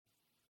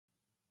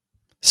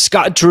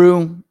Scott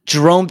Drew,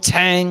 Jerome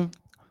Tang,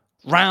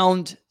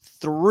 round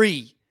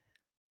 3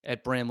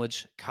 at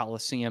Bramlage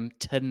Coliseum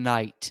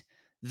tonight.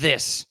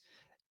 This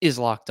is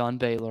Locked On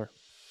Baylor.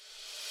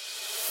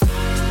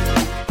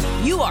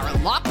 You are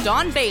Locked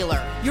On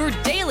Baylor, your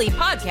daily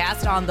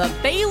podcast on the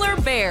Baylor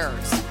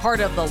Bears, part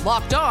of the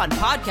Locked On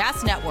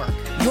Podcast Network,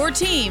 your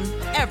team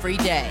every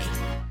day.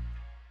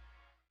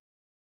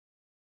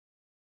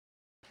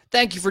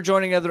 Thank you for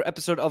joining another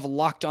episode of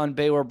Locked On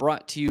Baylor,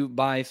 brought to you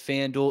by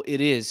FanDuel. It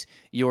is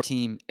your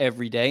team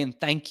every day, and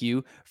thank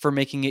you for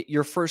making it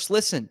your first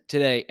listen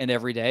today and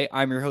every day.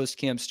 I'm your host,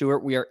 Cam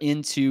Stewart. We are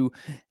into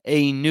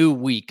a new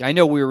week. I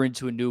know we were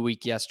into a new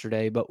week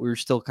yesterday, but we were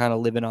still kind of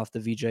living off the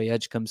VJ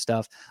Edgecombe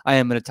stuff. I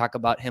am going to talk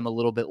about him a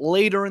little bit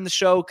later in the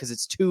show because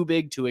it's too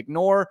big to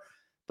ignore.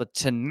 But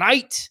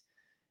tonight,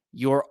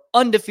 you're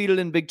undefeated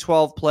in Big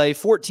 12 play.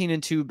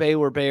 14-2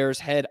 Baylor Bears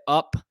head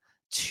up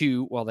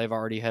to, well, they've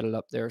already headed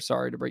up there.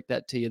 Sorry to break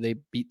that to you. They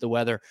beat the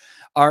weather.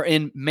 Are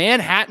in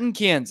Manhattan,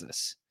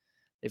 Kansas.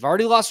 They've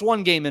already lost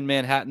one game in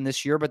Manhattan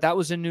this year, but that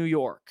was in New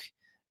York.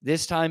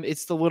 This time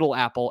it's the Little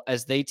Apple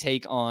as they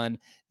take on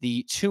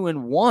the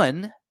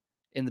 2-1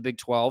 in the Big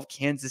 12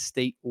 Kansas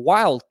State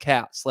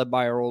Wildcats, led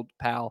by our old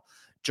pal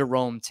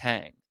Jerome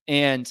Tang.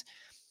 And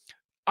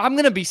I'm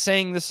going to be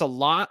saying this a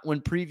lot when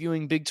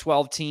previewing Big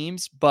 12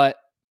 teams, but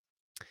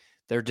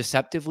they're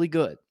deceptively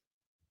good.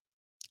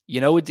 You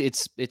know,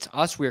 it's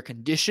us. We're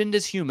conditioned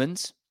as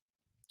humans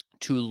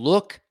to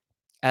look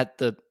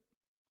at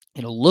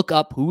look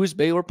up who is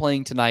Baylor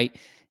playing tonight,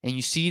 and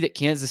you see that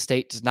Kansas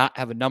State does not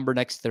have a number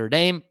next to their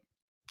name.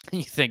 And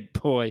you think,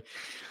 boy,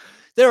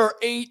 there are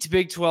 8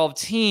 Big 12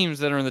 teams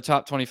that are in the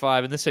top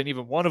 25, and this ain't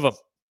even one of them.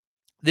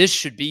 This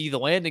should be the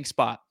landing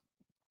spot.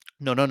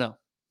 No.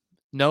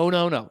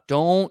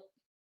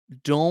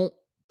 Don't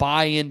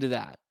buy into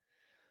that.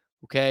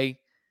 Okay?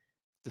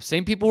 The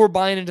same people who were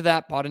buying into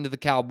that bought into the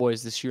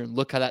Cowboys this year, and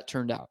look how that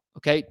turned out.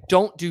 Okay?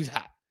 Don't do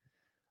that.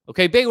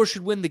 Okay? Baylor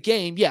should win the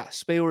game.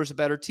 Yes. Baylor is a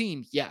better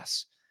team.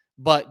 Yes.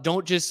 But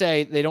don't just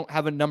say they don't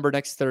have a number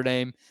next to their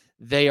name.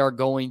 They are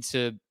going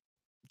to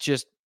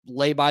just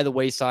lay by the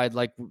wayside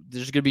like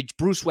there's going to be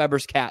Bruce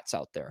Weber's cats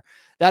out there.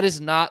 That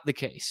is not the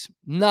case.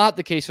 Not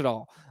the case at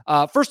all.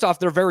 First off,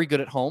 they're very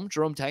good at home.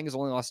 Jerome Tang has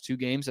only lost 2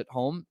 games at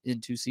home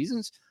in 2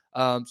 seasons.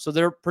 So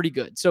they're pretty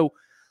good. So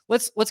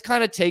let's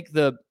kind of take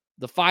the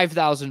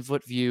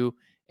 5,000-foot view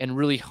and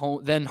really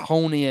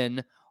hone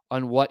in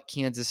on what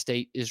Kansas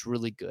State is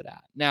really good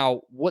at.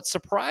 Now, what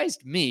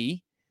surprised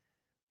me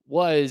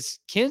was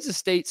Kansas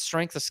State's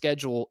strength of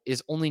schedule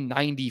is only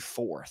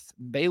 94th.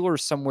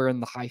 Baylor's somewhere in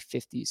the high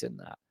 50s in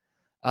that.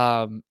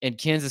 And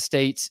Kansas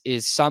State's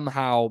is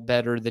somehow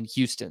better than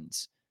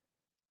Houston's,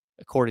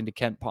 according to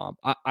Ken Palm.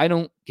 I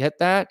don't get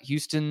that.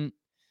 Houston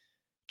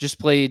just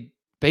played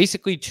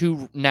basically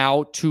 2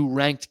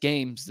 ranked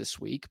games this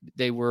week.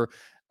 They were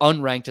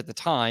unranked at the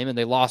time, and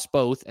they lost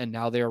both, and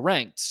now they are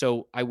ranked.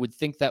 So I would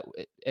think that,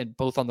 and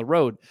both on the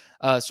road.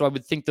 So I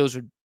would think those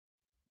would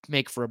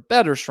make for a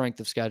better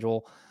strength of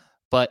schedule,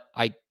 but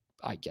I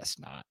guess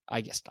not.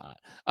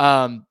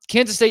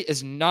 Kansas State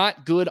is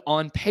not good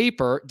on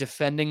paper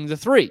defending the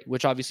 3,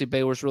 which obviously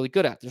Baylor's really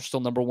good at. They're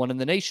still number 1 in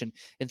the nation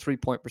in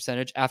 3-point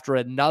percentage after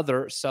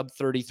another sub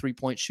 30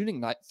 3-point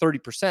shooting night,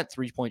 30%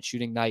 3-point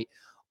shooting night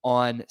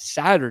on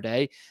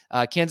Saturday.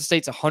 Kansas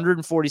State's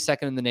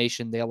 142nd in the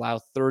nation. They allow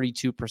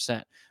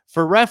 32%.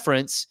 For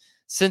reference,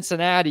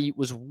 Cincinnati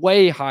was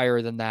way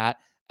higher than that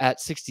at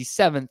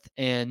 67th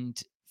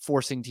and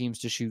forcing teams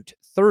to shoot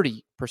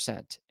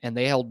 30%. And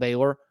they held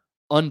Baylor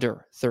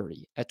under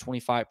 30 at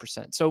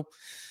 25%. So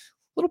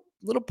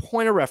little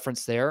point of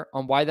reference there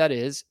on why that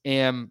is.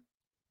 And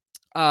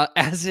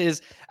as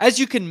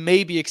you can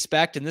maybe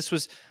expect, and this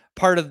was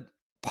part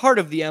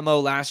of the MO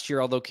last year,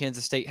 although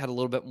Kansas State had a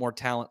little bit more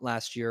talent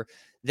last year,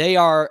 they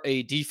are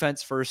a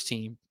defense first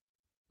team.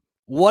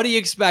 What do you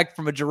expect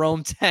from a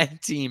Jerome Tang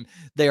team?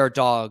 They are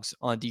dogs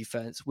on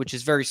defense, which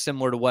is very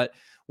similar to what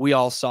we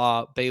all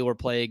saw Baylor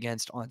play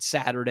against on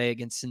Saturday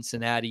against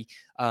Cincinnati.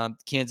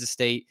 Kansas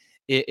State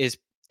is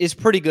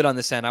pretty good on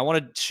this end. I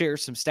want to share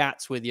some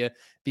stats with you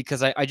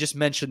because I just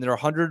mentioned they're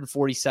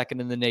 142nd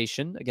in the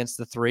nation against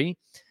the 3,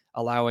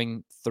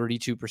 allowing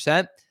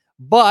 32%.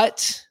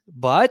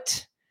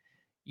 But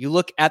you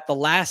look at the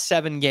last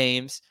 7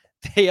 games,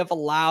 they have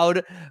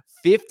allowed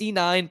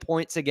 59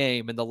 points a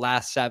game in the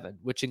last 7,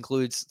 which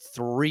includes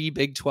 3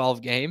 Big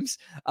 12 games,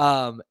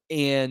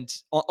 and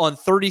on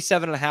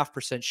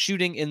 37.5%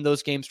 shooting in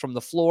those games from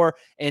the floor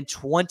and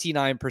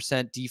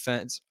 29%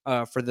 defense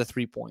for the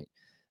 3-point.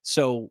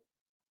 So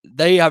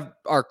they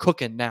are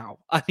cooking now.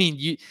 I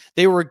mean,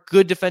 they were a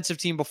good defensive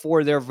team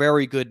before. They're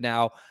very good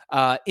now.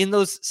 In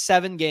those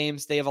 7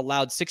 games, they have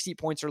allowed 60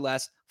 points or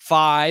less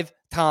 5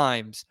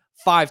 times.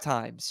 5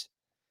 times.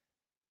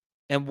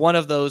 And one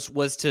of those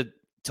was to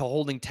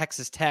holding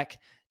Texas Tech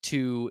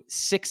to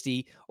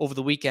 60 over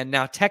the weekend.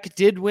 Now, Tech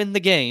did win the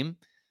game,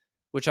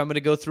 which I'm going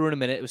to go through in a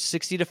minute. It was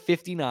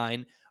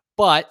 60-59,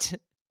 but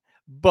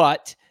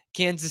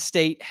Kansas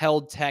State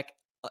held Tech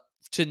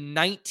to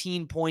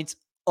 19 points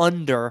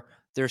under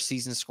their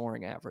season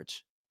scoring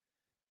average.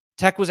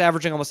 Tech was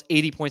averaging almost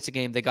 80 points a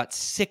game. They got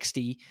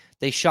 60.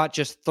 They shot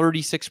just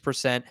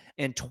 36%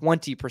 and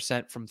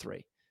 20% from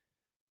three.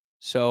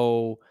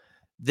 So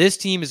this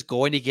team is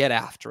going to get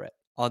after it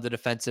on the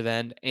defensive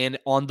end and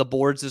on the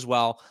boards as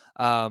well.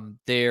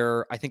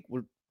 They're, I think,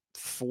 we're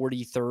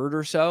 43rd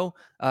or so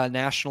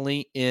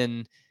nationally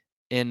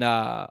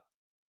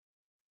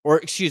or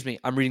excuse me,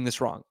 I'm reading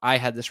this wrong. I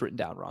had this written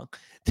down wrong.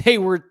 They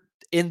were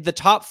in the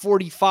top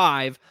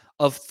 45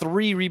 of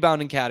 3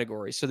 rebounding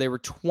categories. So they were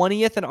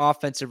 20th in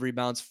offensive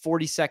rebounds,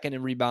 42nd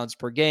in rebounds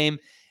per game,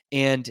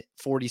 and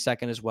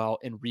 42nd as well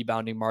in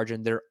rebounding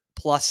margin. They're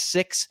plus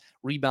 6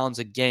 rebounds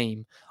a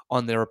game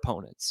on their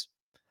opponents.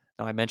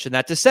 Now, I mentioned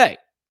that to say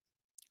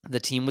the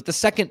team with the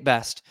second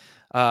best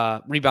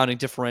rebounding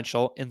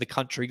differential in the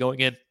country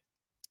going in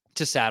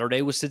to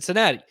Saturday was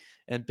Cincinnati,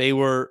 and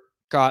Baylor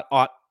got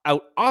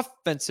out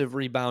offensive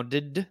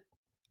rebounded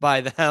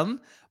by them,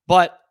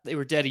 but they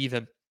were dead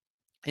even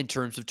in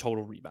terms of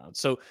total rebounds.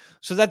 So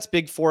that's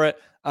big for it.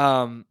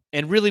 And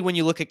really, when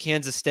you look at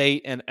Kansas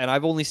State, and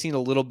I've only seen a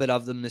little bit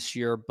of them this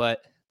year,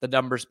 but the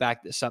numbers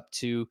back this up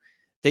too.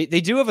 They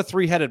do have a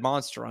 3-headed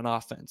monster on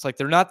offense. Like,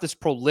 they're not this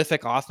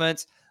prolific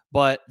offense,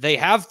 but they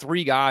have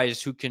 3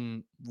 guys who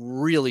can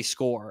really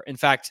score. In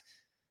fact,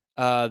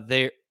 2 of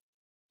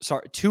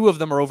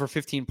them are over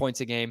 15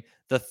 points a game.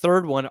 The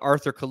third one,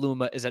 Arthur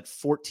Kaluma, is at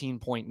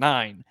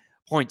 14.9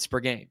 points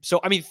per game. So,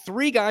 I mean,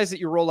 3 guys that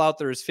you roll out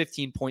there as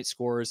 15-point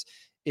scorers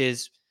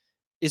is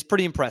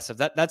pretty impressive.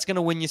 That's going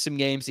to win you some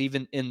games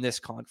even in this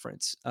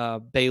conference.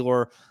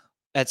 Baylor,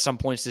 at some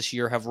points this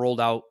year, have rolled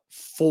out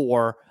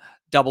 4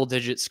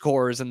 double-digit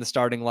scorers in the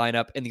starting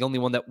lineup, and the only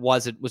one that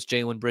wasn't was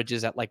Jalen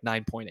Bridges at like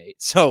 9.8.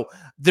 So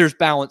there's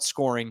balanced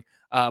scoring,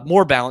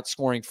 more balanced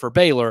scoring for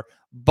Baylor,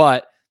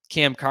 but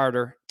Cam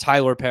Carter,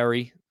 Tyler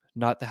Perry,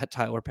 not that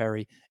Tyler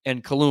Perry,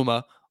 and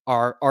Kaluma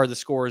are the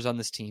scorers on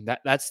this team.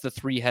 That's the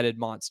 3-headed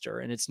monster.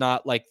 And it's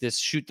not like this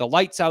shoot the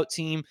lights out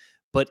team,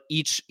 but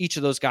each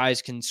of those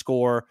guys can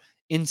score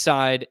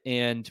inside,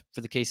 and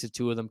for the case of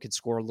 2 of them, can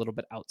score a little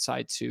bit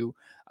outside too.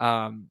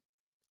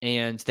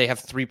 And they have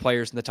 3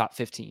 players in the top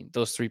 15.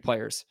 Those 3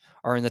 players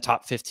are in the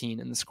top 15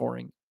 in the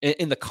scoring,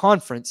 in the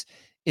conference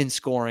in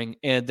scoring.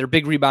 And their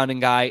big rebounding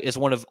guy is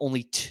one of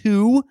only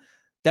 2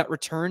 that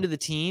returned to the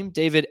team.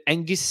 David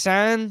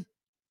Engesan.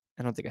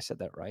 I don't think I said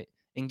that right.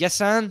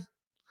 Engesan?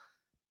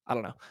 I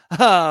don't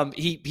know.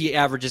 He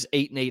averages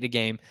 8 and 8 a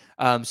game.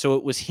 So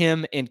it was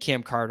him and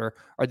Cam Carter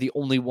are the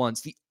only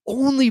ones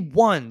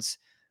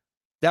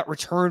that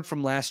returned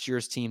from last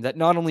year's team that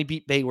not only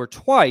beat Baylor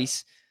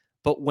twice,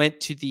 but went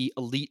to the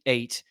Elite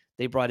 8.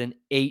 They brought in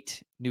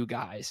 8 new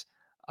guys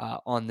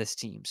on this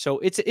team. So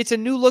it's a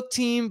new look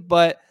team,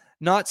 but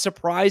not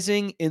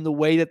surprising in the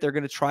way that they're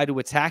going to try to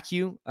attack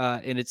you.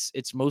 And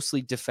it's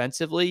mostly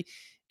defensively.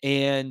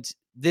 And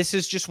this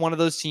is just one of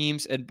those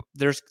teams, and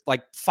there's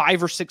like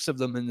 5 or 6 of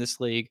them in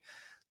this league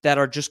that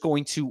are just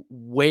going to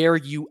wear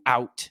you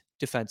out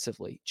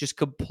defensively, just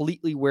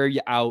completely wear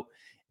you out.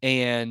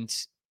 And,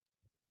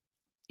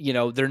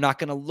 they're not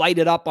going to light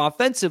it up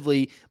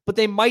offensively, but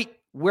they might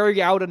wear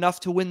you out enough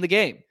to win the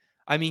game.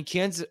 I mean,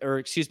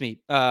 Cincinnati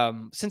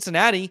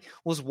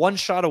was 1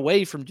 shot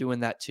away from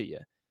doing that to you,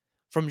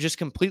 from just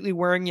completely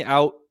wearing you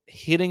out,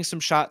 hitting some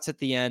shots at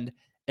the end,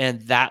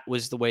 and that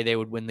was the way they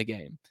would win the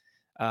game.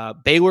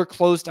 Baylor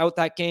closed out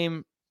that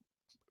game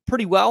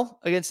pretty well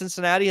against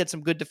Cincinnati, had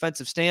some good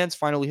defensive stands,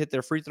 finally hit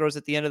their free throws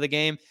at the end of the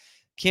game.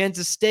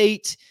 Kansas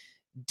State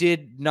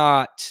did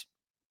not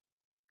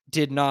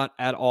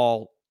at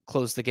all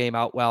close the game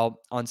out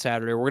well on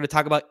Saturday. We're going to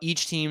talk about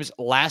each team's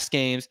last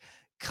games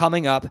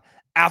coming up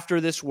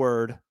after this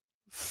word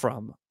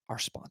from our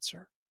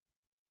sponsor.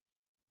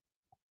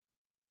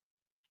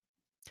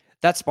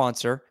 That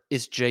sponsor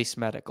is Jace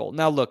Medical.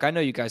 Now, look, I know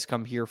you guys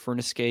come here for an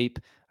escape.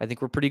 I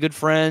think we're pretty good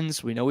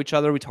friends. We know each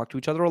other. We talk to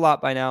each other a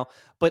lot by now.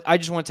 But I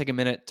just want to take a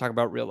minute to talk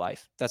about real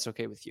life. That's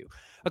okay with you.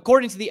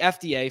 According to the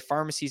FDA,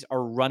 pharmacies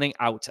are running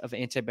out of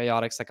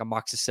antibiotics like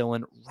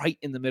amoxicillin right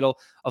in the middle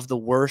of the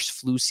worst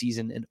flu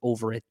season in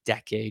over a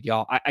decade,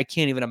 y'all. I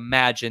can't even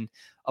imagine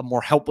a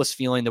more helpless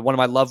feeling than one of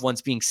my loved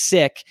ones being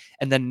sick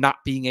and then not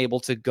being able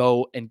to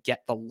go and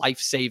get the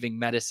life-saving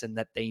medicine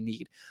that they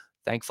need.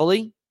 Thankfully,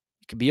 you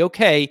can be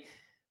okay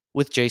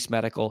with Jace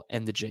Medical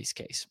and the Jace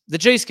Case. The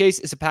Jace Case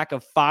is a pack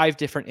of 5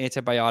 different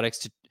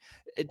antibiotics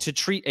to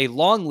treat a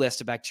long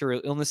list of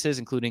bacterial illnesses,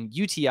 including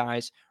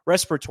UTIs,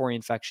 respiratory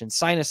infections,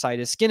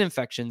 sinusitis, skin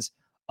infections,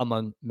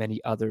 among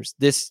many others.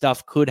 This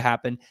stuff could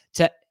happen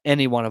to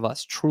any one of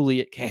us. Truly,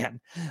 it can.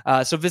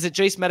 So visit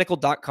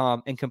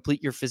jacemedical.com and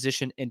complete your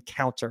physician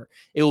encounter.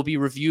 It will be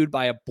reviewed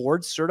by a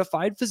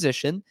board-certified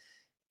physician,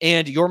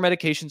 and your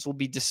medications will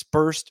be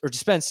dispensed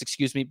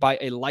by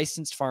a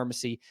licensed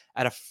pharmacy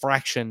at a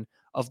fraction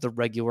of the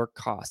regular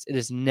cost. It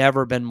has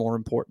never been more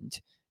important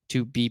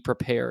to be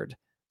prepared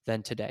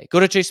than today. Go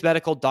to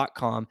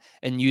jacemedical.com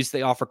and use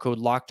the offer code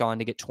LOCKEDON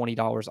to get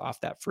 $20 off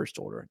that first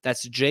order.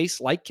 That's Jace,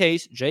 like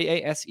case,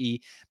 Jase,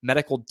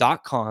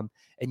 medical.com,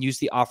 and use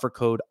the offer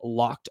code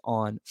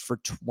LOCKEDON for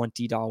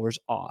 $20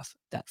 off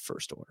that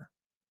first order.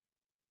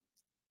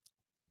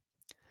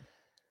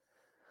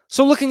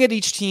 So looking at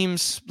each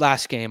team's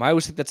last game, I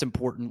always think that's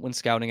important when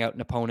scouting out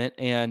an opponent.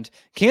 And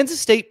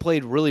Kansas State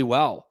played really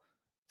well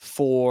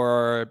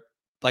for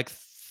like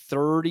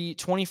 30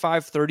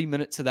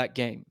 minutes of that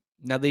game.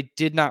 Now, they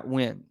did not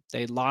win.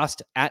 They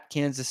lost at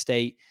Kansas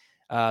State.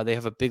 They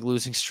have a big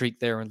losing streak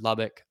there in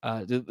Lubbock.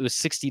 It was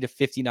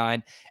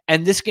 60-59.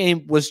 And this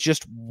game was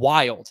just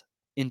wild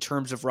in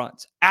terms of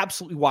runs.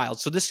 Absolutely wild.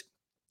 So this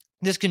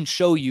can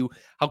show you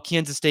how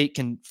Kansas State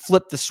can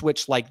flip the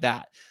switch like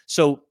that.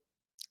 So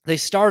they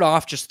start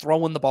off just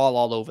throwing the ball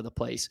all over the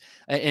place.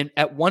 And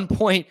at one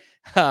point,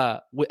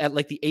 at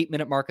like the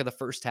 8-minute mark of the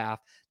first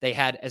half, they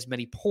had as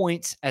many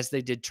points as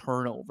they did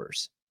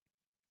turnovers.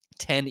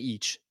 10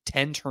 each,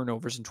 10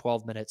 turnovers in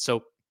 12 minutes.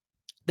 So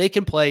they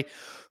can play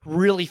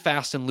really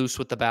fast and loose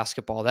with the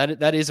basketball.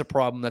 That is a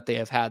problem that they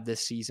have had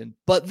this season.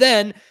 But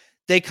then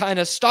they kind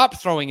of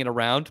stopped throwing it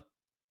around,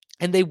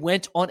 and they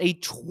went on a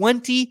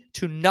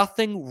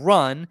 20-0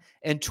 run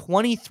and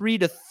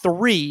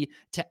 23-3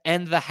 to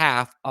end the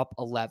half, up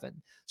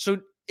 11. So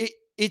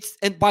it's,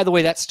 and by the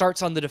way, that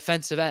starts on the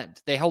defensive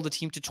end. They held a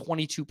team to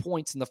 22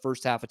 points in the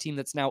first half, a team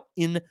that's now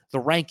in the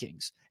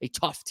rankings, a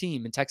tough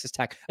team in Texas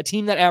Tech, a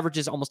team that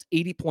averages almost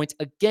 80 points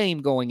a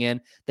game going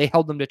in. They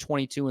held them to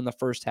 22 in the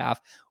first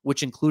half,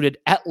 which included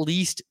at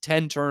least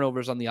 10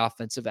 turnovers on the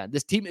offensive end.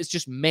 This team is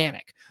just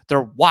manic.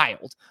 They're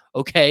wild.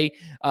 Okay.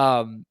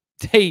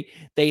 They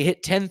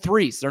hit 10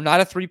 threes. They're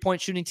not a three-point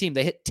shooting team.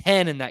 They hit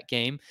 10 in that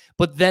game,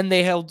 but then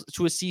they held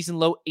to a season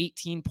low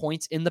 18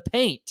 points in the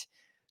paint.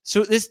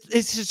 So this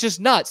is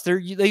just nuts. They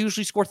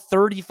usually score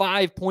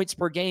 35 points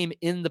per game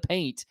in the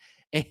paint,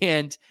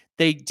 and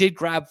they did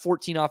grab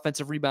 14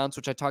 offensive rebounds,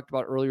 which I talked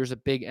about earlier is a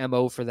big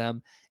MO for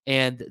them.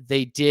 And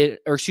they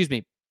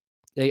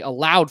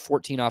allowed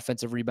 14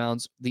 offensive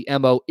rebounds. The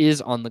MO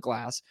is on the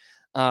glass.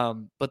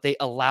 But they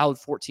allowed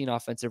 14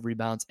 offensive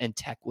rebounds, and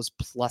Tech was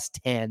plus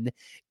 10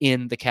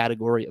 in the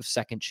category of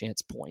second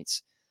chance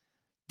points.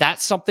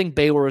 That's something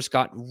Baylor has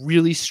got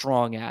really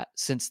strong at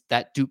since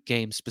that Duke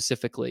game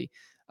specifically,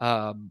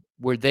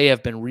 where they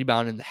have been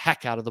rebounding the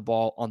heck out of the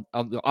ball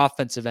on the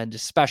offensive end,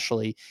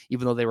 especially,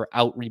 even though they were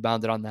out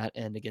rebounded on that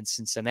end against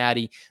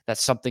Cincinnati.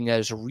 That's something that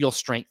is a real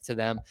strength to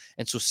them.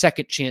 And so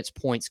second chance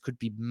points could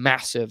be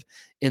massive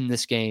in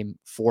this game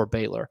for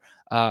Baylor.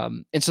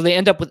 And so they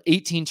end up with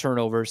 18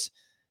 turnovers,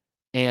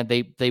 and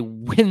they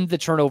win the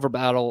turnover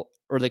battle,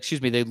 or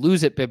they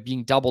lose it by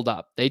being doubled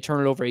up. They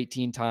turn it over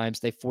 18 times.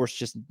 They force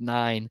just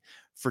 9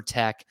 for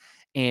Tech.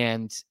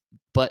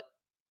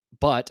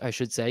 But I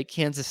should say,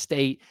 Kansas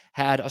State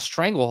had a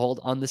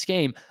stranglehold on this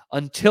game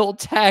until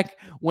Tech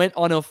went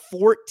on a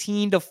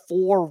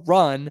 14-4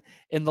 run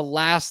in the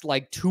last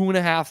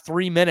 2.5,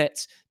 3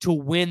 minutes to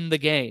win the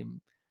game.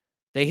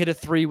 They hit a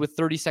 3 with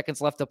 30 seconds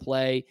left to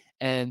play,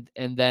 and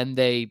then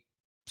they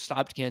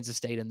stopped Kansas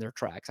State in their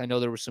tracks. I know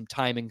there was some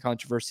timing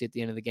controversy at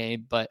the end of the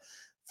game, but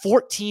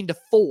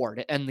 14-4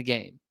 to end the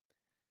game.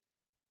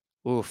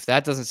 Oof,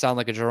 that doesn't sound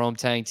like a Jerome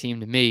Tang team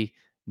to me.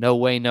 No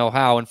way, no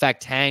how. In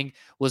fact, Tang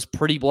was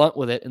pretty blunt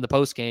with it in the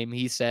postgame.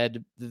 He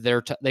said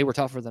they were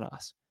tougher than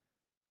us.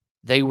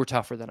 They were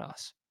tougher than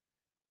us.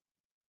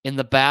 In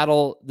the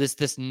battle,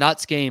 this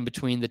nuts game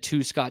between the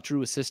two Scott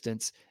Drew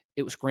assistants,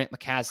 it was Grant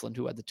McCasland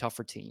who had the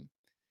tougher team.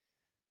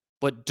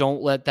 But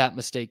don't let that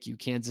mistake you.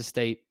 Kansas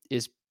State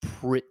is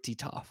pretty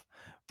tough.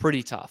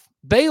 Pretty tough.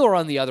 Baylor,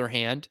 on the other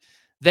hand,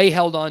 they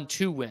held on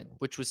to win,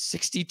 which was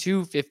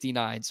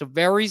 62-59. So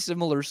very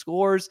similar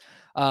scores.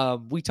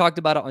 We talked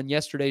about it on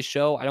yesterday's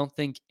show. I don't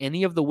think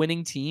any of the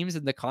winning teams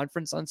in the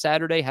conference on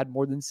Saturday had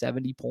more than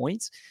 70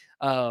 points.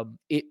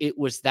 It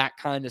was that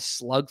kind of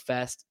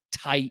slugfest,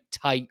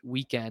 tight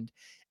weekend.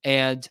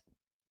 And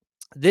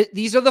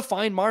these are the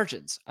fine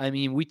margins. I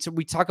mean, we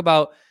talk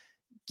about,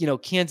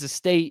 Kansas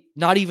State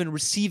not even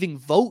receiving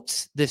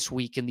votes this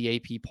week in the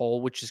AP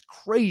poll, which is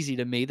crazy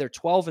to me. They're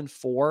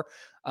 12-4.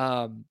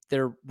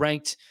 They're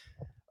ranked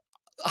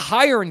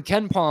higher in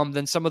KenPom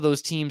than some of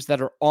those teams that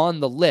are on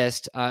the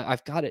list.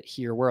 I've got it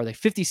here. Where are they?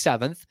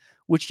 57th,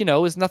 which,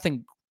 is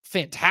nothing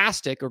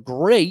fantastic or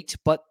great,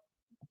 but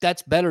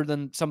that's better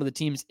than some of the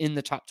teams in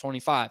the top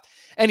 25.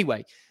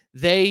 Anyway,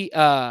 they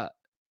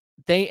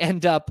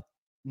end up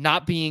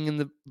not being in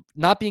the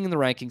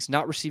rankings,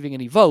 not receiving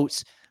any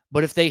votes.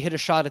 But if they hit a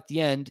shot at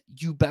the end,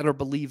 you better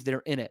believe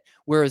they're in it.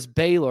 Whereas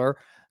Baylor,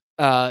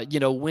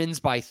 wins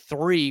by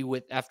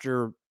 3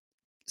 after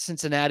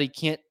Cincinnati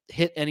can't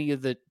hit any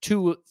of the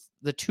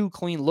two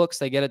clean looks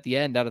they get at the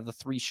end out of the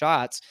 3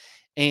 shots,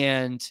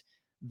 and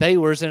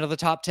Baylor's into the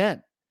top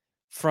 10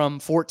 from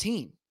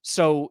 14.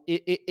 So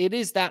it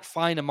is that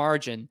fine a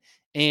margin,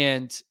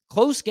 and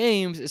close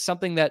games is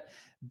something that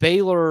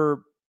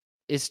Baylor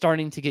is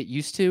starting to get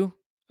used to.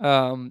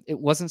 It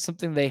wasn't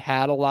something they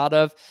had a lot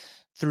of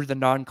through the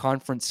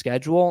non-conference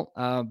schedule.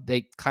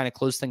 They kind of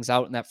closed things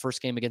out in that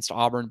first game against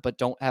Auburn, but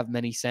don't have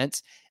many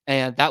since.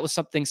 And that was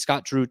something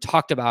Scott Drew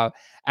talked about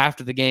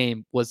after the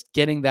game, was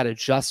getting that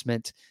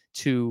adjustment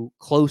to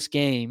close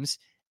games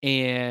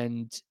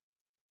and,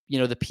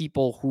 the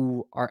people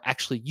who are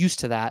actually used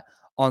to that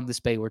on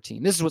this Baylor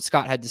team. This is what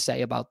Scott had to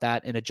say about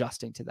that and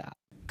adjusting to that.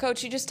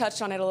 Coach, you just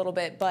touched on it a little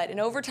bit, but an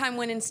overtime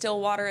win in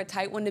Stillwater, a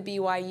tight one to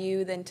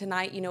BYU, then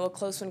tonight, a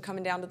close one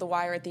coming down to the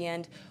wire at the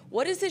end.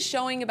 What is this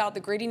showing about the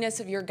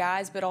grittiness of your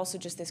guys, but also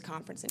just this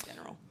conference in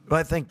general? Well,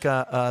 I think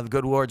the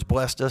good Lord's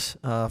blessed us,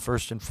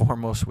 first and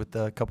foremost, with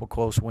a couple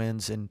close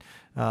wins. And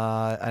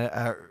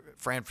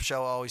Fran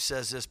Fischel always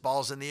says this,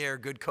 balls in the air,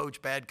 good coach,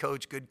 bad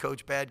coach, good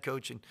coach, bad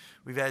coach. And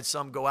we've had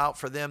some go out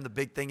for them. The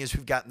big thing is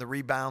we've gotten the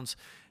rebounds,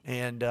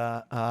 and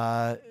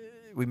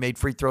we made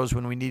free throws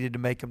when we needed to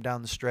make them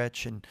down the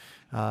stretch. And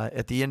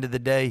at the end of the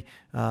day,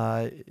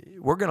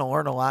 we're going to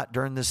learn a lot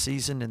during this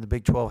season, and the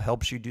Big 12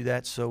 helps you do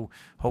that. So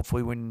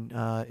hopefully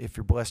if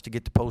you're blessed to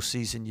get to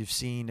postseason, you've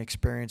seen,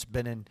 experienced,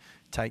 been in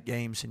tight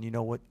games, and you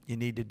know what you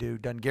need to do.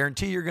 Doesn't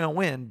guarantee you're going to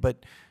win,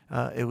 but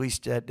at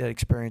least that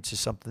experience is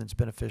something that's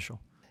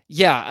beneficial.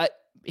 Yeah,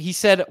 he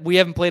said we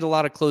haven't played a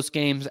lot of close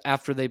games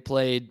after they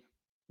played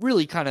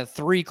really kind of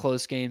 3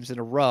 close games in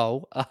a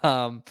row.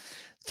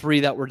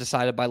 3 that were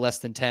decided by less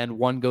than 10.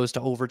 1 goes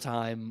to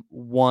overtime.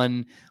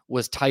 1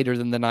 was tighter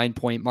than the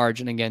 9-point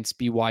margin against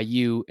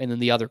BYU, and then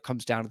the other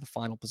comes down to the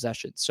final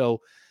possession. So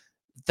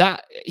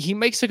that he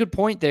makes a good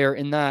point there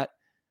in that,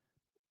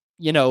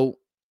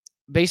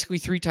 basically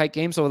 3 tight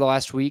games over the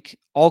last week,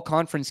 all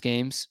conference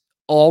games,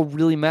 all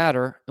really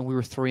matter, and we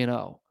were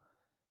 3-0,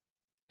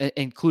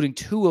 including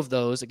 2 of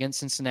those against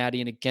Cincinnati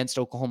and against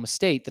Oklahoma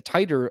State. The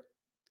tighter,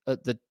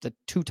 the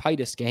 2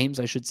 tightest games,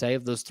 I should say,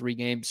 of those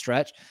 3-game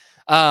stretch.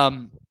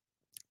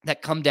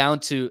 That come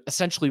down to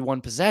essentially 1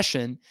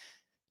 possession.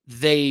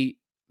 They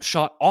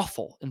shot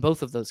awful in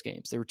both of those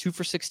games. They were 2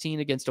 for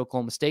 16 against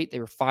Oklahoma State. They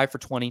were 5 for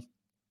 20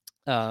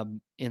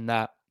 in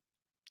that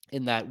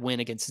win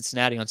against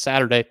Cincinnati on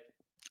Saturday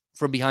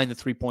from behind the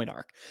 3-point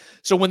arc.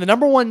 So when the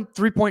number 1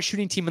 3-point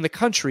shooting team in the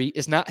country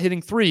is not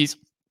hitting threes,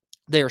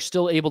 they are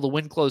still able to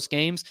win close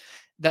games.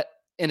 That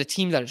and a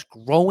team that is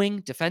growing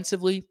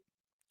defensively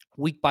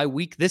week by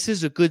week, this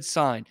is a good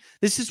sign.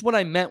 This is what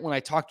I meant when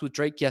I talked with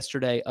Drake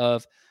yesterday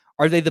of,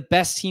 are they the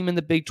best team in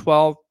the Big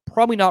 12?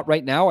 Probably not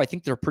right now. I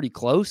think they're pretty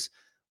close,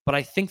 but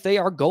I think they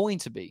are going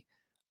to be.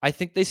 I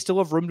think they still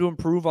have room to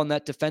improve on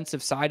that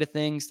defensive side of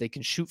things. They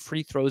can shoot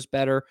free throws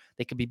better.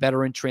 They can be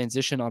better in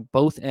transition on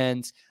both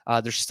ends.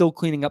 They're still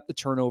cleaning up the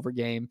turnover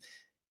game.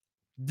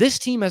 This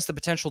team has the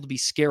potential to be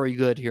scary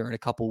good here in a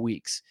couple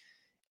weeks.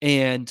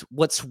 And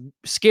what's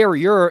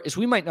scarier is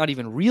we might not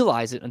even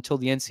realize it until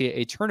the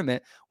NCAA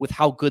tournament with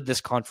how good this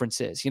conference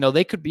is.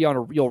 They could be on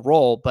a real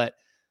roll, but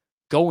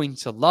going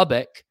to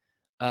Lubbock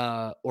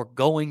or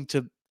going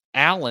to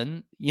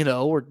Allen,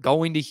 or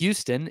going to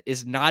Houston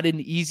is not an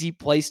easy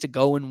place to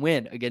go and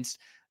win against,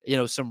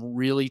 some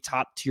really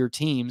top tier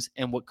teams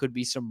and what could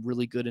be some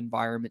really good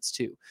environments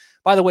too.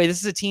 By the way,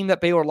 this is a team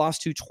that Baylor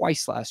lost to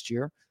twice last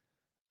year.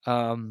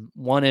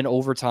 One in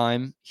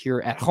overtime here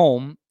at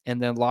home, and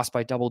then lost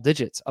by double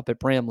digits up at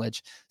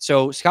Bramlage.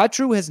 So Scott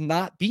Drew has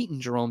not beaten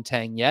Jerome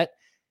Tang yet,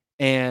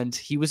 and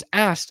he was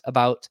asked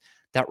about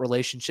that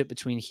relationship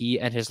between he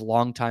and his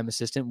longtime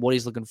assistant, what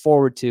he's looking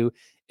forward to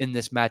in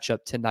this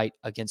matchup tonight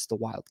against the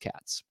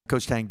Wildcats.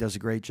 Coach Tang does a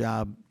great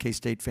job.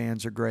 K-State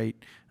fans are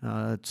great.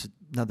 It's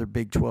another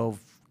Big 12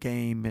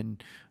 game,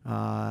 and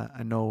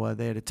I know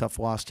they had a tough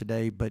loss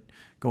today, but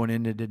going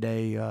into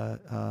today,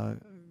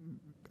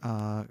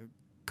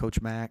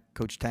 Coach Mack,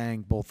 Coach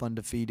Tang, both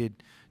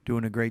undefeated,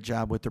 doing a great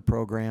job with their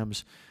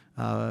programs.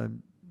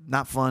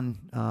 Not fun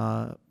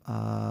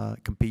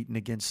competing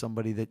against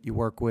somebody that you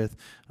work with,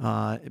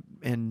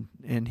 and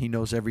he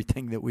knows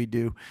everything that we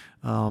do.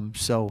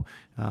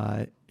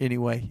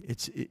 Anyway,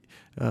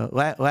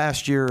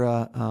 last year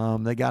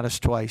they got us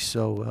twice,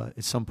 so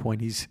at some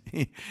point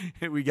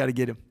we got to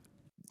get him.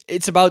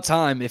 It's about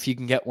time if you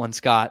can get one,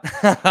 Scott.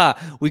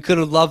 We could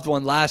have loved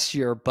one last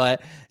year,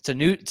 but it's a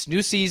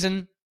new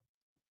season.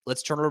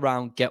 Let's turn it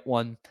around, get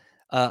one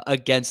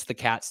against the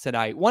Cats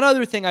tonight. One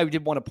other thing I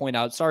did want to point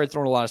out, sorry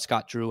throwing a lot of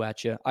Scott Drew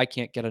at you. I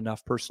can't get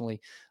enough personally.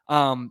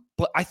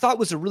 But I thought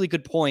was a really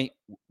good point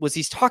was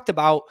he's talked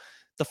about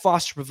the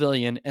Foster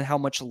Pavilion and how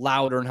much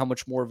louder and how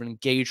much more of an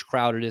engaged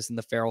crowd it is in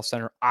the Farrell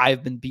Center.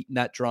 I've been beating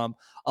that drum.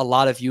 A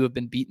lot of you have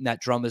been beating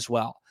that drum as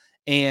well.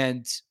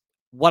 And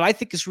what I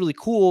think is really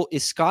cool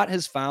is Scott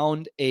has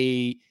found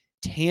a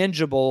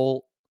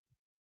tangible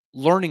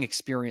learning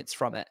experience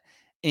from it.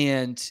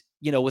 And,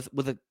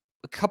 with a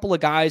couple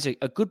of guys, a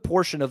good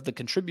portion of the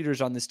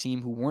contributors on this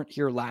team who weren't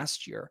here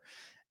last year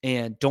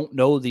and don't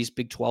know these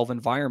Big 12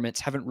 environments,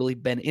 haven't really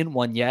been in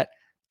one yet.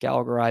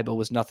 Gallagher-Iba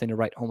was nothing to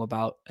write home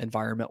about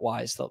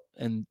environment-wise,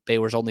 and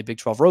Baylor's only Big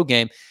 12 road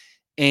game.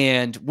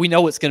 And we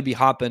know it's going to be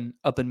hopping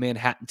up in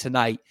Manhattan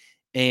tonight.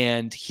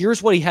 And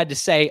here's what he had to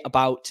say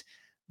about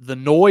the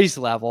noise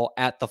level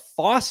at the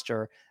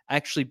Foster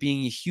actually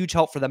being a huge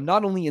help for them,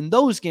 not only in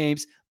those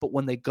games, but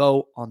when they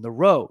go on the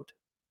road.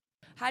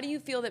 How do you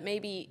feel that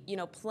maybe,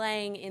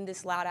 playing in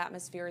this loud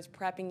atmosphere is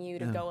prepping you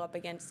to go up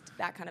against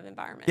that kind of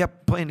environment?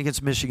 Yep, playing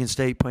against Michigan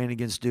State, playing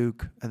against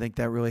Duke, I think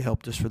that really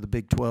helped us for the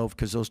Big 12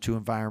 because those two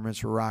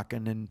environments were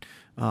rocking and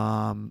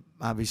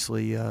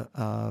obviously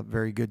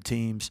very good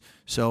teams.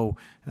 So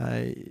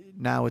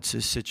now it's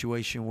a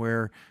situation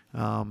where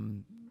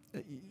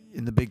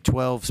in the Big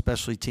 12,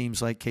 especially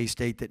teams like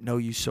K-State that know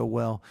you so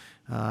well,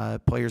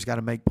 players got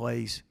to make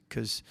plays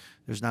because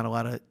there's not a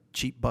lot of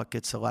cheap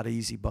buckets, a lot of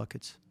easy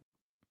buckets.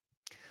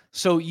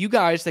 So you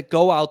guys that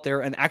go out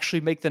there and actually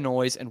make the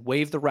noise and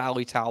wave the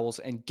rally towels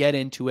and get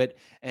into it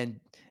and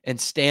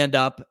stand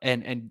up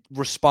and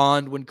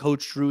respond when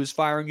Coach Drew is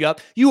firing you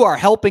up, you are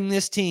helping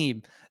this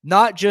team,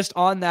 not just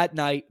on that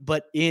night,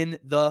 but in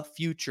the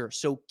future.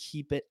 So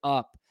keep it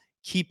up.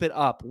 Keep it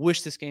up.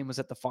 Wish this game was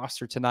at the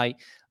Foster tonight,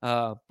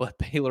 but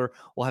Baylor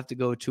will have to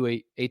go to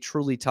a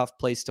truly tough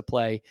place to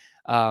play.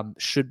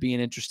 Should be an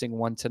interesting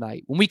one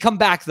tonight. When we come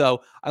back,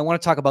 though, I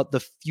want to talk about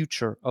the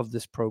future of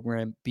this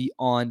program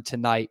beyond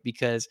tonight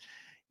because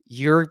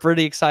you're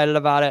pretty excited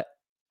about it.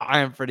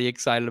 I am pretty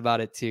excited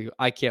about it, too.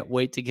 I can't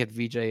wait to get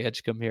VJ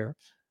Edgecombe here.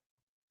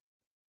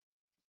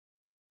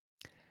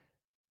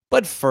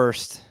 But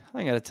first,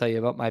 I got to tell you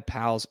about my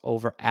pals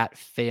over at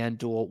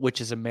FanDuel,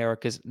 which is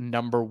America's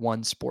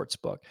 #1 sports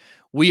book.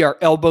 We are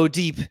elbow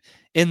deep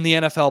in the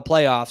NFL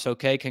playoffs,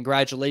 okay?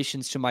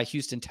 Congratulations to my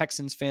Houston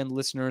Texans fan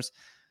listeners.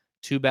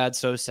 Too bad,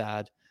 so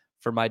sad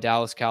for my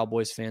Dallas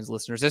Cowboys fans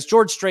listeners. As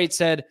George Strait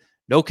said,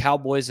 no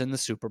Cowboys in the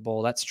Super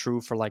Bowl. That's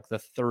true for like the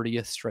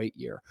 30th straight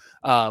year.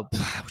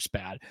 That was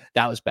bad.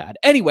 That was bad.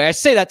 Anyway, I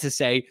say that to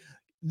say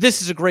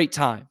this is a great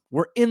time.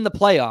 We're in the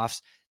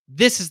playoffs.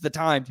 This is the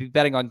time to be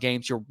betting on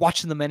games. You're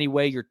watching them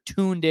anyway. You're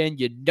tuned in.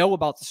 You know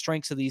about the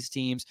strengths of these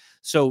teams.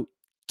 So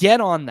get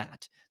on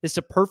that. This is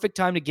a perfect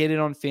time to get in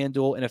on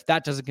FanDuel. And if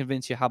that doesn't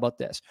convince you, how about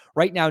this?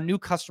 Right now, new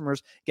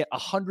customers get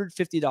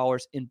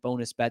 $150 in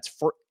bonus bets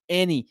for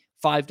any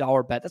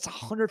 $5 bet. That's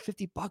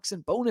 $150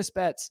 in bonus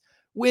bets,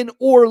 win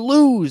or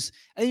lose.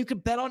 And you can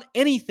bet on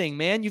anything,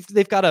 man.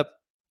 They've got a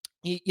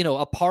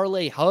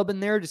parlay hub in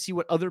there to see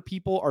what other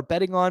people are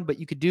betting on, but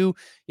you could do,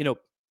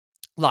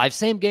 live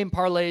same game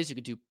parlays. You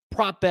could do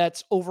prop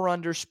bets,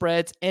 over-under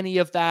spreads, any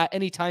of that,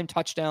 anytime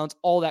touchdowns,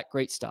 all that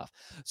great stuff.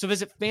 So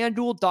visit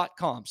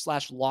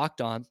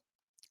FanDuel.com/lockedon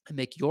and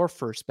make your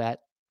first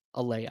bet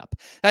a layup.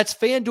 That's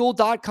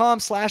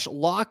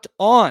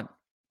FanDuel.com/lockedon.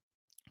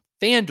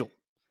 FanDuel,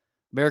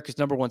 America's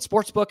 #1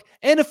 sportsbook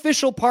and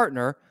official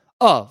partner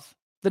of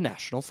the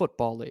National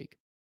Football League.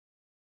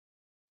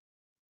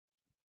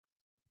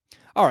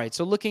 All right,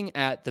 so looking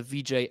at the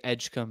VJ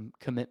Edgecombe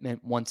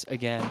commitment once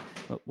again.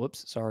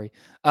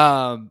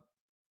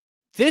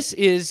 This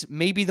is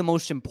maybe the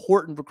most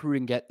important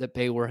recruiting get that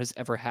Baylor has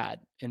ever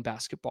had in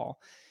basketball.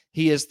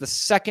 He is the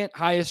second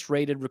highest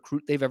rated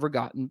recruit they've ever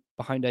gotten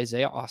behind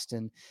Isaiah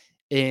Austin.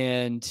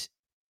 And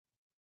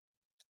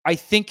I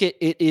think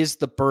it is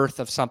the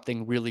birth of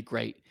something really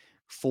great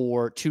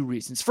for two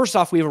reasons. First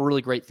off, we have a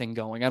really great thing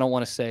going. I don't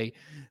want to say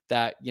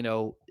that,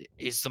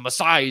 is the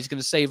Messiah. He's going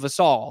to save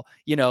us all.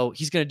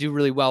 He's going to do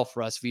really well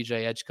for us, VJ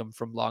Edgecombe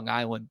from Long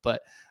Island.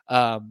 But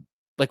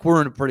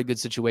we're in a pretty good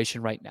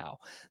situation right now.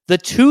 The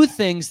two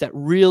things that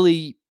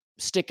really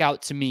stick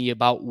out to me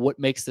about what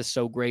makes this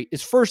so great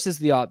is first is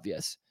the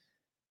obvious.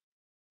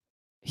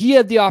 He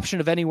had the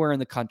option of anywhere in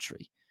the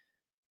country,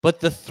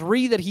 but the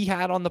three that he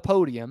had on the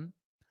podium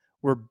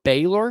were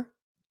Baylor,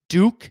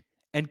 Duke,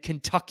 and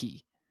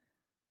Kentucky.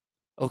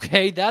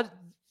 Okay,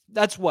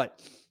 that's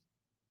what?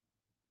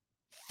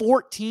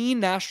 14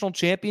 national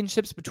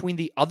championships between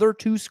the other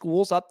two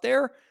schools up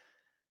there.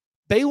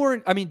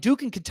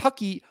 Duke and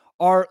Kentucky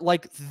are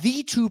like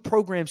the two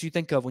programs you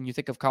think of when you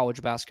think of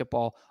college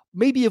basketball,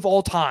 maybe of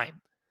all time.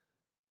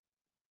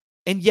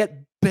 And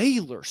yet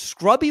Baylor,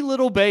 scrubby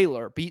little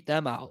Baylor, beat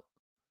them out.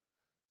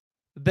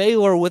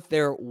 Baylor with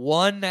their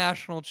one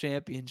national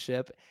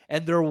championship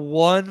and their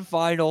one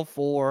Final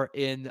Four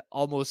in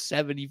almost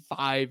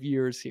 75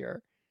 years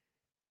here.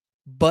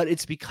 But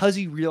it's because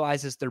he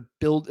realizes they're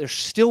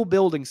still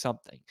building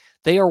something.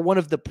 They are one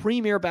of the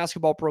premier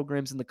basketball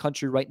programs in the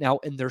country right now,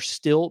 and they're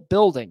still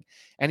building.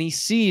 And he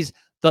sees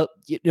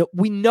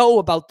we know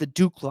about the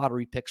Duke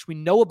lottery picks. We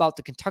know about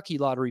the Kentucky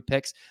lottery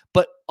picks,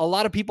 but a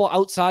lot of people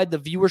outside the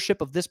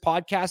viewership of this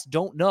podcast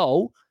don't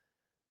know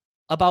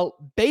about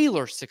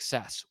Baylor's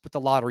success with the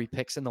lottery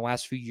picks in the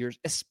last few years,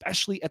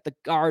 especially at the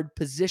guard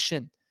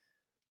position.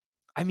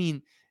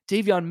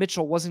 Davion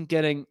Mitchell wasn't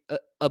getting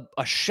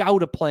a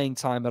shout of playing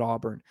time at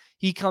Auburn.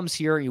 He comes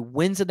here, he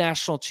wins a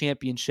national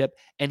championship,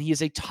 and he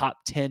is a top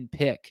 10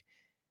 pick.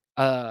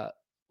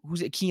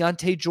 Who's it?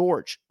 Keontae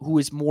George, who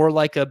is more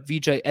like a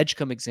VJ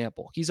Edgecombe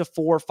example. He's a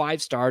 4 or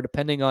 5 star,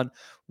 depending on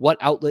what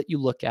outlet you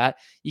look at.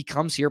 He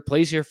comes here,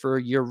 plays here for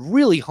a year,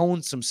 really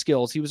honed some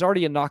skills. He was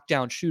already a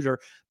knockdown shooter,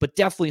 but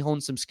definitely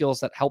honed some skills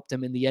that helped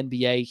him in the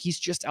NBA. He's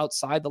just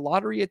outside the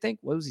lottery, I think.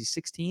 What was he,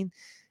 16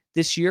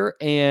 this year?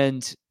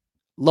 And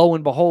lo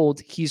and behold,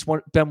 he's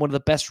been one of the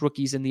best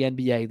rookies in the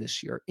NBA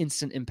this year.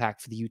 Instant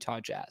impact for the Utah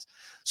Jazz.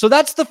 So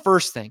that's the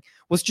first thing,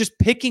 was just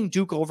picking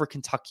Duke over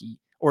Kentucky,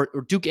 or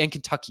Duke and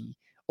Kentucky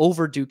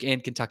over Duke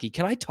and Kentucky.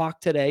 Can I talk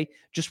today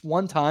just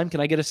one time? Can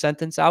I get a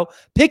sentence out?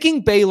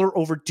 Picking Baylor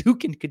over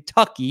Duke and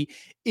Kentucky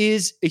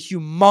is a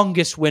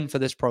humongous win for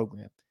this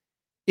program.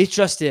 It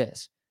just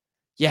is.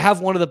 You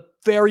have one of the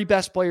very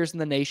best players in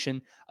the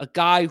nation, a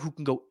guy who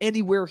can go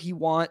anywhere he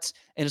wants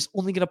and is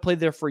only going to play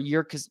there for a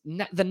year because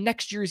the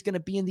next year he's going to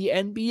be in the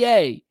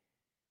NBA.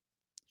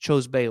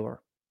 Chose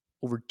Baylor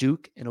over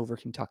Duke and over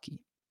Kentucky.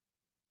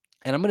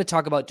 And I'm going to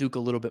talk about Duke a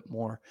little bit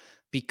more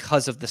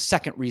because of the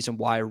second reason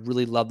why I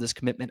really love this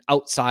commitment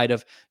outside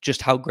of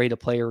just how great a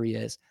player he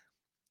is.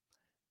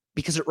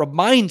 Because it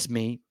reminds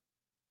me,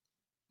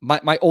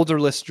 my older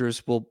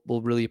listeners will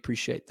really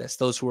appreciate this,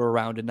 those who were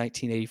around in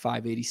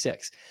 1985,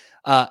 86.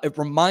 It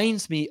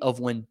reminds me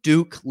of when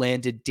Duke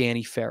landed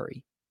Danny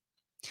Ferry.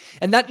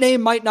 And that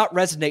name might not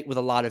resonate with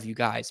a lot of you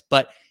guys,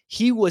 but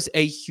he was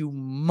a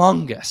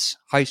humongous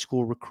high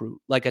school recruit,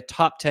 like a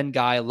top 10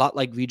 guy, a lot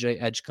like VJ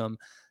Edgecombe.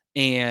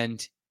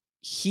 And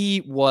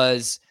he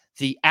was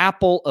the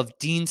apple of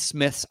Dean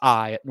Smith's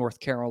eye at North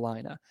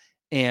Carolina.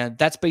 And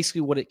that's basically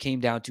what it came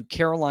down to,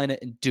 Carolina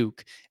and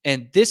Duke.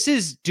 And this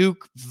is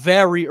Duke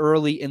very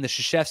early in the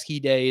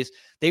Krzyzewski days.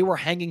 They were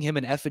hanging him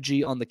in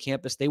effigy on the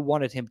campus. They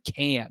wanted him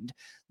canned.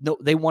 No,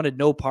 they wanted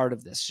no part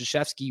of this.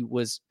 Krzyzewski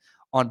was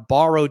on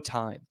borrowed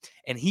time,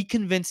 and he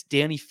convinced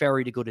Danny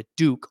Ferry to go to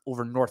Duke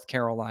over North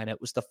Carolina.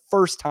 It was the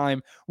first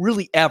time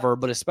really ever,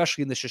 but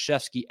especially in the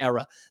Krzyzewski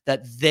era,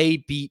 that they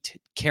beat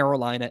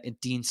Carolina and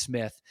Dean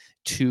Smith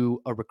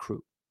to a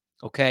recruit.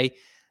 Okay.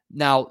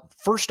 Now,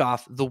 first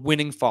off, the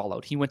winning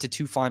followed. He went to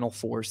 2 Final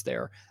Fours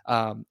there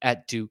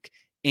at Duke.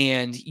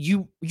 And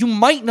you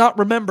might not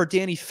remember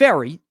Danny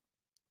Ferry,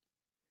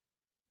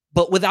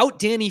 but without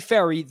Danny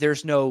Ferry,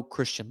 there's no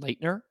Christian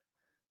Laettner.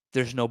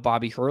 There's no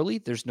Bobby Hurley.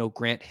 There's no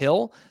Grant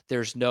Hill.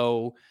 There's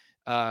no,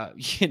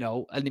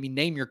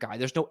 name your guy.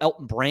 There's no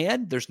Elton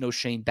Brand. There's no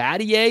Shane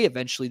Battier.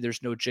 Eventually,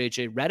 there's no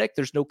J.J. Redick.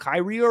 There's no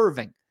Kyrie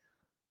Irving.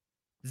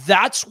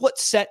 That's what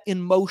set in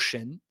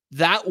motion.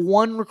 That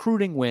one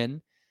recruiting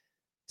win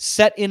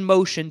set in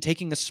motion,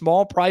 taking a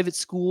small private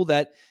school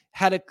that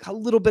had a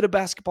little bit of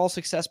basketball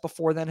success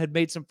before then, had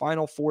made some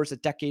Final Fours a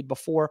decade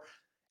before,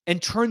 and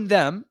turned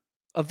them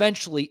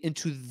eventually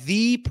into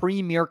the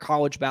premier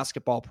college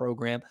basketball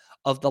program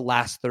of the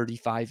last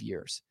 35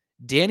 years.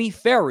 Danny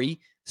Ferry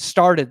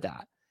started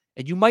that.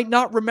 And you might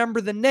not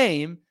remember the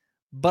name,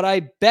 but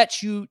I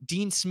bet you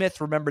Dean Smith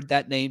remembered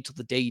that name till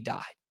the day he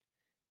died.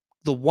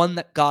 The one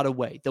that got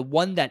away, the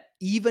one that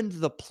evened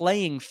the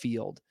playing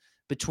field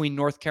between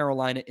North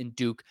Carolina and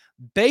Duke.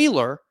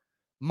 Baylor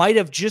might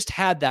have just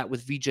had that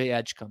with VJ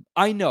Edgecombe.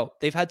 I know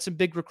they've had some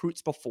big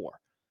recruits before.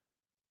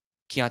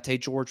 Keontae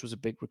George was a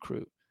big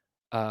recruit.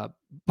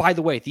 By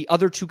the way, the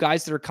other 2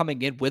 guys that are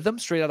coming in with them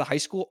straight out of high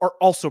school are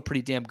also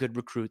pretty damn good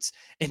recruits.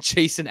 And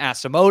Jason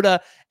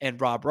Asamoah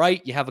and Rob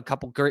Wright. You have a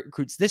couple great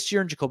recruits this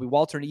year, and Jacoby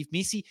Walter and Yves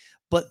Missi.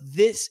 But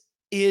this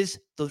is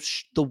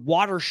the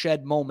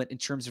watershed moment in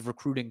terms of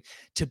recruiting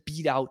to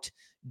beat out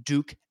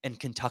Duke and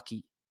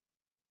Kentucky.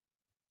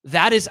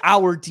 That is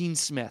our Dean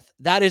Smith.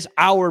 That is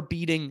our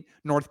beating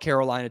North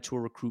Carolina to a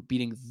recruit,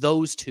 beating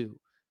those 2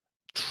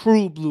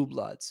 true blue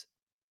bloods.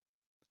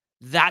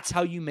 That's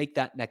how you make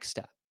that next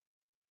step.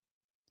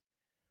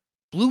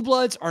 Blue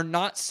bloods are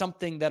not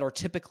something that are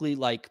typically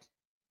like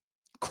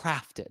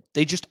crafted.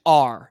 They just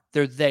are.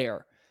 They're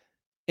there.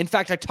 In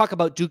fact, I talk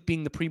about Duke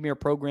being the premier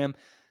program.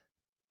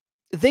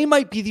 They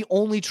might be the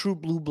only true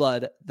blue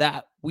blood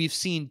that we've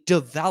seen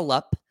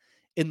develop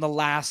in the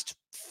last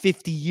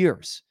 50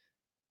 years.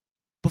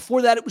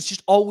 Before that, it was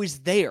just always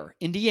there.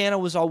 Indiana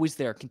was always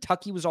there.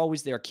 Kentucky was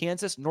always there.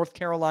 Kansas, North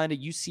Carolina,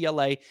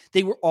 UCLA,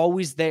 they were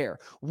always there.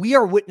 We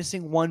are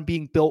witnessing one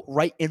being built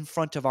right in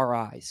front of our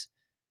eyes,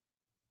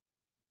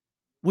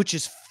 which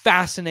is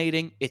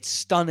fascinating. It's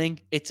stunning.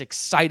 It's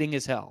exciting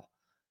as hell.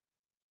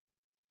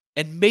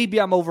 And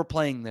maybe I'm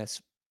overplaying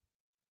this,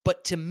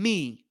 but to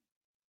me,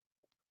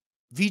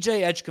 VJ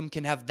Edgecombe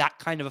can have that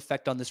kind of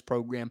effect on this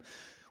program,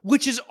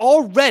 which is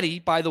already,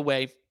 by the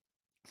way,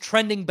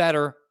 trending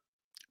better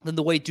than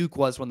the way Duke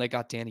was when they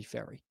got Danny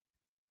Ferry.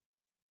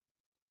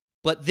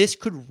 But this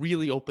could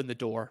really open the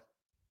door.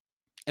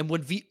 And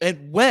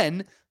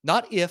when,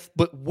 not if,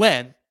 but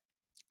when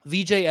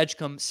VJ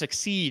Edgecombe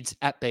succeeds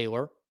at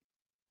Baylor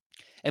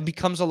and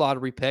becomes a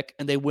lottery pick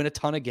and they win a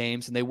ton of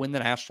games and they win the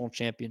national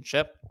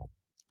championship,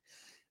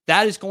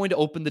 that is going to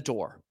open the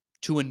door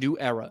to a new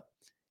era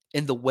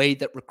in the way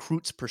that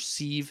recruits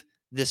perceive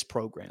this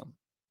program.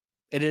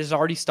 It has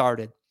already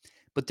started,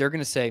 but they're going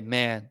to say,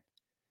 man,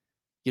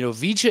 you know,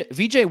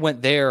 VJ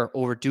went there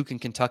over Duke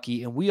and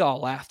Kentucky, and we all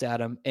laughed at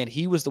him, and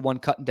he was the one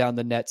cutting down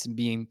the nets and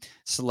being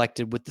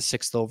selected with the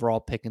 6th overall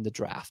pick in the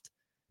draft.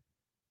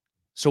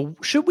 So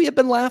should we have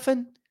been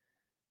laughing?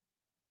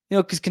 You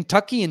know, because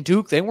Kentucky and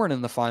Duke, they weren't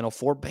in the Final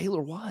Four.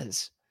 Baylor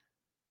was.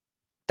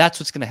 That's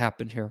what's going to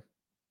happen here.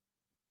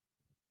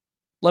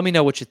 Let me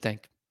know what you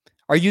think.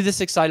 Are you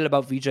this excited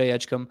about VJ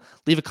Edgecombe?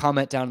 Leave a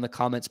comment down in the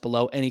comments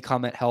below. Any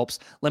comment helps.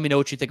 Let me know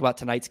what you think about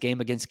tonight's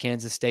game against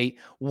Kansas State,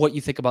 what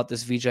you think about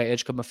this VJ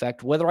Edgecombe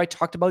effect, whether I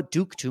talked about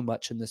Duke too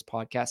much in this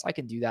podcast. I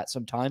can do that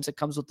sometimes. It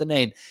comes with the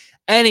name.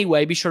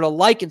 Anyway, be sure to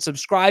like and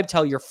subscribe.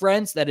 Tell your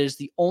friends. That is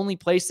the only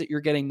place that you're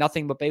getting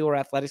nothing but Baylor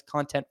Athletics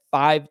content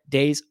 5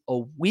 days a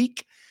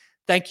week.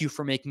 Thank you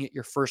for making it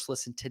your first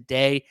listen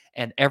today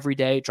and every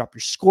day. Drop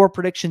your score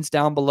predictions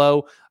down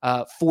below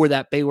for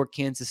that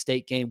Baylor-Kansas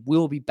State game.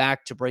 We'll be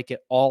back to break it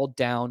all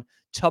down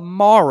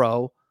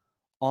tomorrow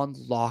on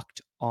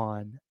Locked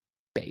On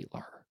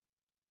Baylor.